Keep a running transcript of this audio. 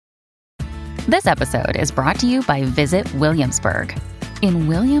This episode is brought to you by Visit Williamsburg. In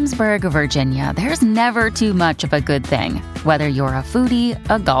Williamsburg, Virginia, there's never too much of a good thing. Whether you're a foodie,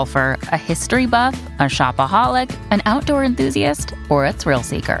 a golfer, a history buff, a shopaholic, an outdoor enthusiast, or a thrill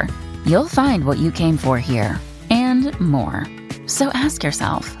seeker, you'll find what you came for here and more. So ask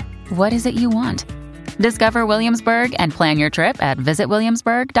yourself, what is it you want? Discover Williamsburg and plan your trip at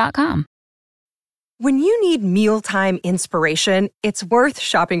visitwilliamsburg.com. When you need mealtime inspiration, it's worth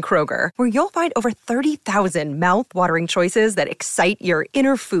shopping Kroger, where you'll find over 30,000 mouth-watering choices that excite your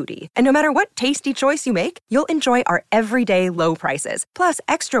inner foodie. And no matter what tasty choice you make, you'll enjoy our everyday low prices, plus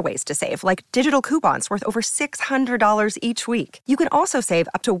extra ways to save, like digital coupons worth over $600 each week. You can also save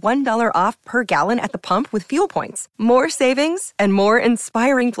up to $1 off per gallon at the pump with fuel points. More savings and more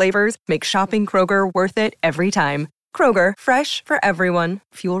inspiring flavors make shopping Kroger worth it every time. Kroger, fresh for everyone.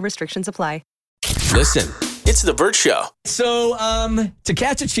 Fuel restrictions apply. Listen, it's The Bert Show. So, To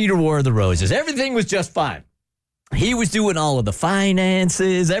Catch a Cheater, War of the Roses, everything was just fine. He was doing all of the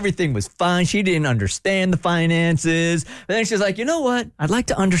finances. Everything was fine. She didn't understand the finances. But then she's like, you know what? I'd like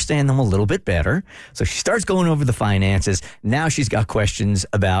to understand them a little bit better. So she starts going over the finances. Now she's got questions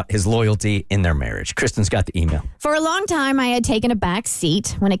about his loyalty in their marriage. Kristen's got the email. For a long time, I had taken a back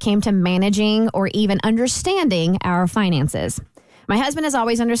seat when it came to managing or even understanding our finances. My husband has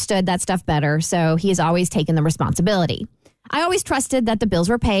always understood that stuff better, so he has always taken the responsibility. I always trusted that the bills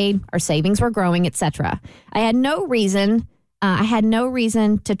were paid, our savings were growing, etc. I had no reason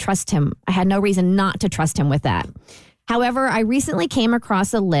to trust him. I had no reason not to trust him with that. However, I recently came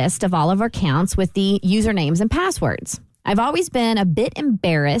across a list of all of our accounts with the usernames and passwords. I've always been a bit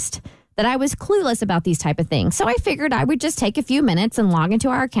embarrassed that I was clueless about these type of things, so I figured I would just take a few minutes and log into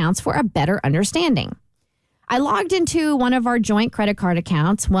our accounts for a better understanding. I logged into one of our joint credit card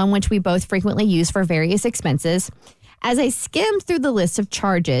accounts, one which we both frequently use for various expenses. As I skimmed through the list of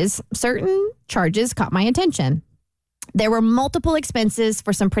charges, certain charges caught my attention. There were multiple expenses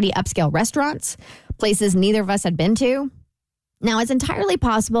for some pretty upscale restaurants, places neither of us had been to. Now, it's entirely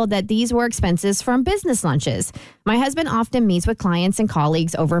possible that these were expenses from business lunches. My husband often meets with clients and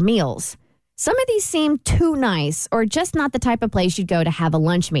colleagues over meals. Some of these seem too nice or just not the type of place you'd go to have a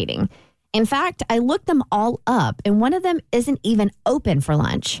lunch meeting. In fact, I looked them all up, and one of them isn't even open for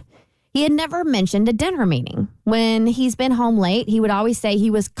lunch. He had never mentioned a dinner meeting. When he's been home late, he would always say he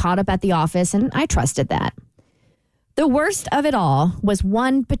was caught up at the office, and I trusted that. The worst of it all was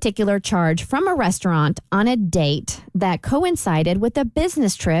one particular charge from a restaurant on a date that coincided with a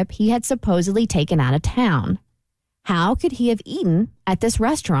business trip he had supposedly taken out of town. How could he have eaten at this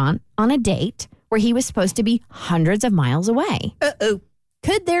restaurant on a date where he was supposed to be hundreds of miles away?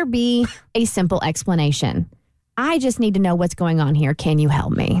 Could there be a simple explanation? I just need to know what's going on here. Can you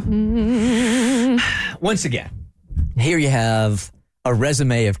help me? Once again, here you have a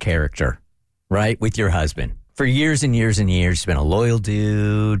resume of character, right, with your husband. For years and years and years, he's been a loyal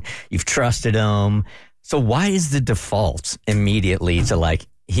dude. You've trusted him. So why is the default immediately to like,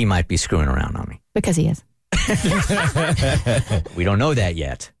 he might be screwing around on me? Because he is. We don't know that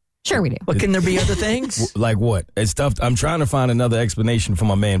yet. Sure we do. But can there be other things? Like what? It's tough. I'm trying to find another explanation for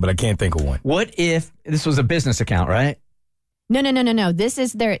my man, but I can't think of one. What if this was a business account, right? No. This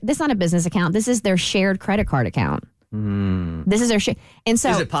is not a business account. This is their shared credit card account. This is their and so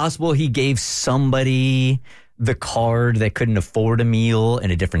is it possible he gave somebody the card that couldn't afford a meal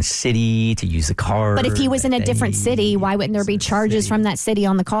in a different city to use the card? But if he was in a different city, why wouldn't there be charges from that city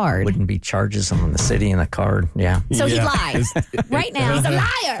on the card? Wouldn't be charges on the city and the card. Yeah. So he lied. Right now, he's a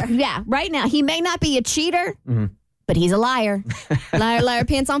liar. Yeah, right now. He may not be a cheater, but he's a liar. Liar,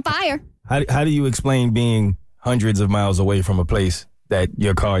 pants on fire. How do you explain being hundreds of miles away from a place that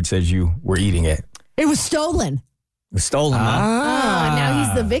your card says you were eating at? It was stolen. It was stolen. Now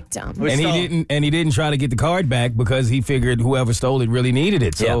he's the victim. And he didn't try to get the card back because he figured whoever stole it really needed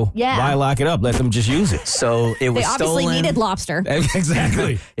it. So why lock it up? Let them just use it. So it was stolen. They obviously needed lobster.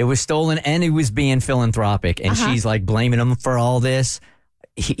 Exactly. It was stolen, and he was being philanthropic, and she's like blaming him for all this.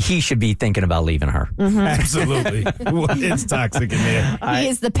 He should be thinking about leaving her. Absolutely. It's toxic in there. He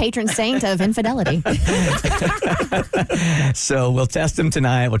is the patron saint of infidelity. So we'll test him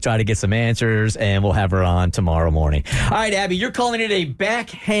tonight. We'll try to get some answers, and we'll have her on tomorrow morning. All right, Abby, you're calling it a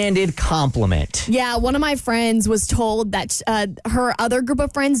backhanded compliment. Yeah, one of my friends was told that her other group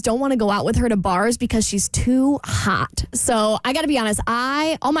of friends don't want to go out with her to bars because she's too hot. So I got to be honest,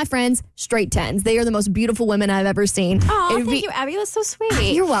 all my friends, straight 10s. They are the most beautiful women I've ever seen. Oh, thank you, Abby. That's so sweet.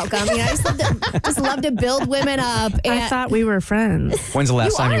 great. You're welcome. You know, I just love to build women up. And I thought we were friends. When's the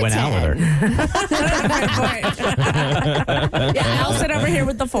last time you went out with her? Yeah, I'll sit over here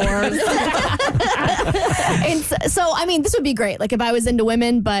with the fours. And so, I mean, this would be great. Like if I was into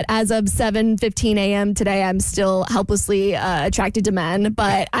women, but as of 7:15 a.m. today, I'm still helplessly attracted to men.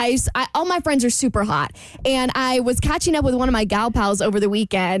 But all my friends are super hot. And I was catching up with one of my gal pals over the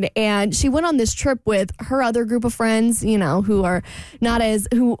weekend, and she went on this trip with her other group of friends, you know, who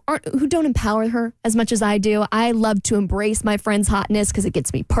don't empower her as much as I do. I love to embrace my friends' hotness because it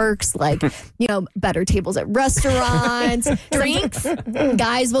gets me perks like, you know, better tables at restaurants, drinks.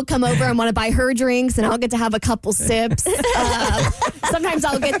 Guys will come over and want to buy her drinks, and I'll get to have a couple sips. Sometimes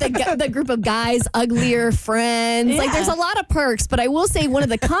I'll get the group of guys uglier friends. Yeah. Like there's a lot of perks, but I will say one of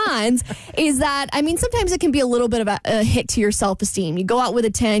the cons is that, I mean, sometimes it can be a little bit of a hit to your self-esteem. You go out with a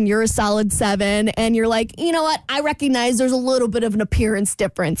 10, you're a solid 7, and you're like, you know what? I recognize there's a little bit of an appearance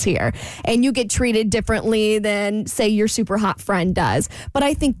difference here, and you get treated differently than, say, your super hot friend does. But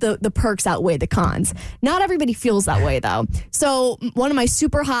I think the perks outweigh the cons. Not everybody feels that way, though. So one of my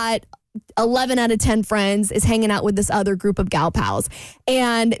super hot 11 out of 10 friends is hanging out with this other group of gal pals.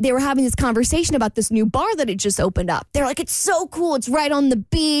 And they were having this conversation about this new bar that had just opened up. They're like, it's so cool. It's right on the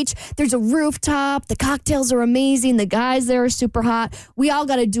beach. There's a rooftop. The cocktails are amazing. The guys there are super hot. We all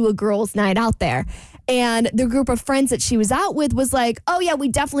got to do a girls' night out there. And the group of friends that she was out with was like, oh, yeah, we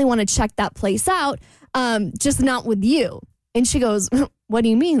definitely want to check that place out. Just not with you. And she goes, what do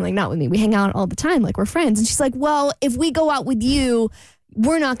you mean? Like, not with me. We hang out all the time. Like, we're friends. And she's like, well, if we go out with you,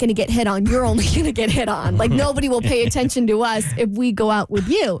 we're not going to get hit on. You're only going to get hit on. Like, nobody will pay attention to us if we go out with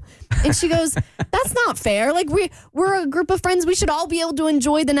you. And she goes, that's not fair. Like, we're a group of friends. We should all be able to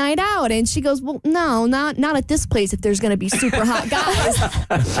enjoy the night out. And she goes, well, no, not at this place if there's going to be super hot guys.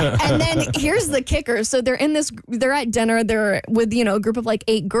 And then here's the kicker. So they're at dinner. They're with, you know, a group of like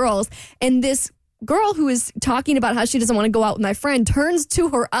 8 girls. And this girl who is talking about how she doesn't want to go out with my friend turns to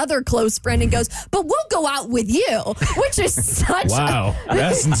her other close friend and goes, but we'll go out with you, which is such wow,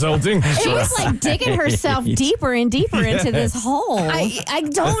 that's insulting. She was like digging herself deeper and deeper into this hole. I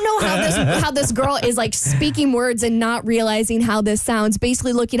don't know how this girl is like speaking words and not realizing how this sounds,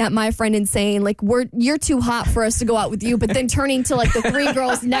 basically looking at my friend and saying like, you're too hot for us to go out with you, but then turning to like the 3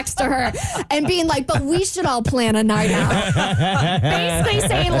 girls next to her and being like, but we should all plan a night out. Basically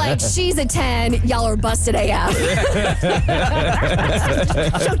saying like, she's a 10, y'all are busted AF.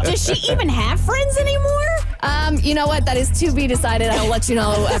 So does she even have friends anymore? You know what? That is to be decided. I'll let you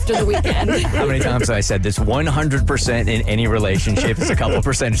know after the weekend. How many times have I said this? 100% in any relationship is a couple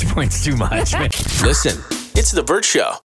percentage points too much. Listen, it's The Bert Show.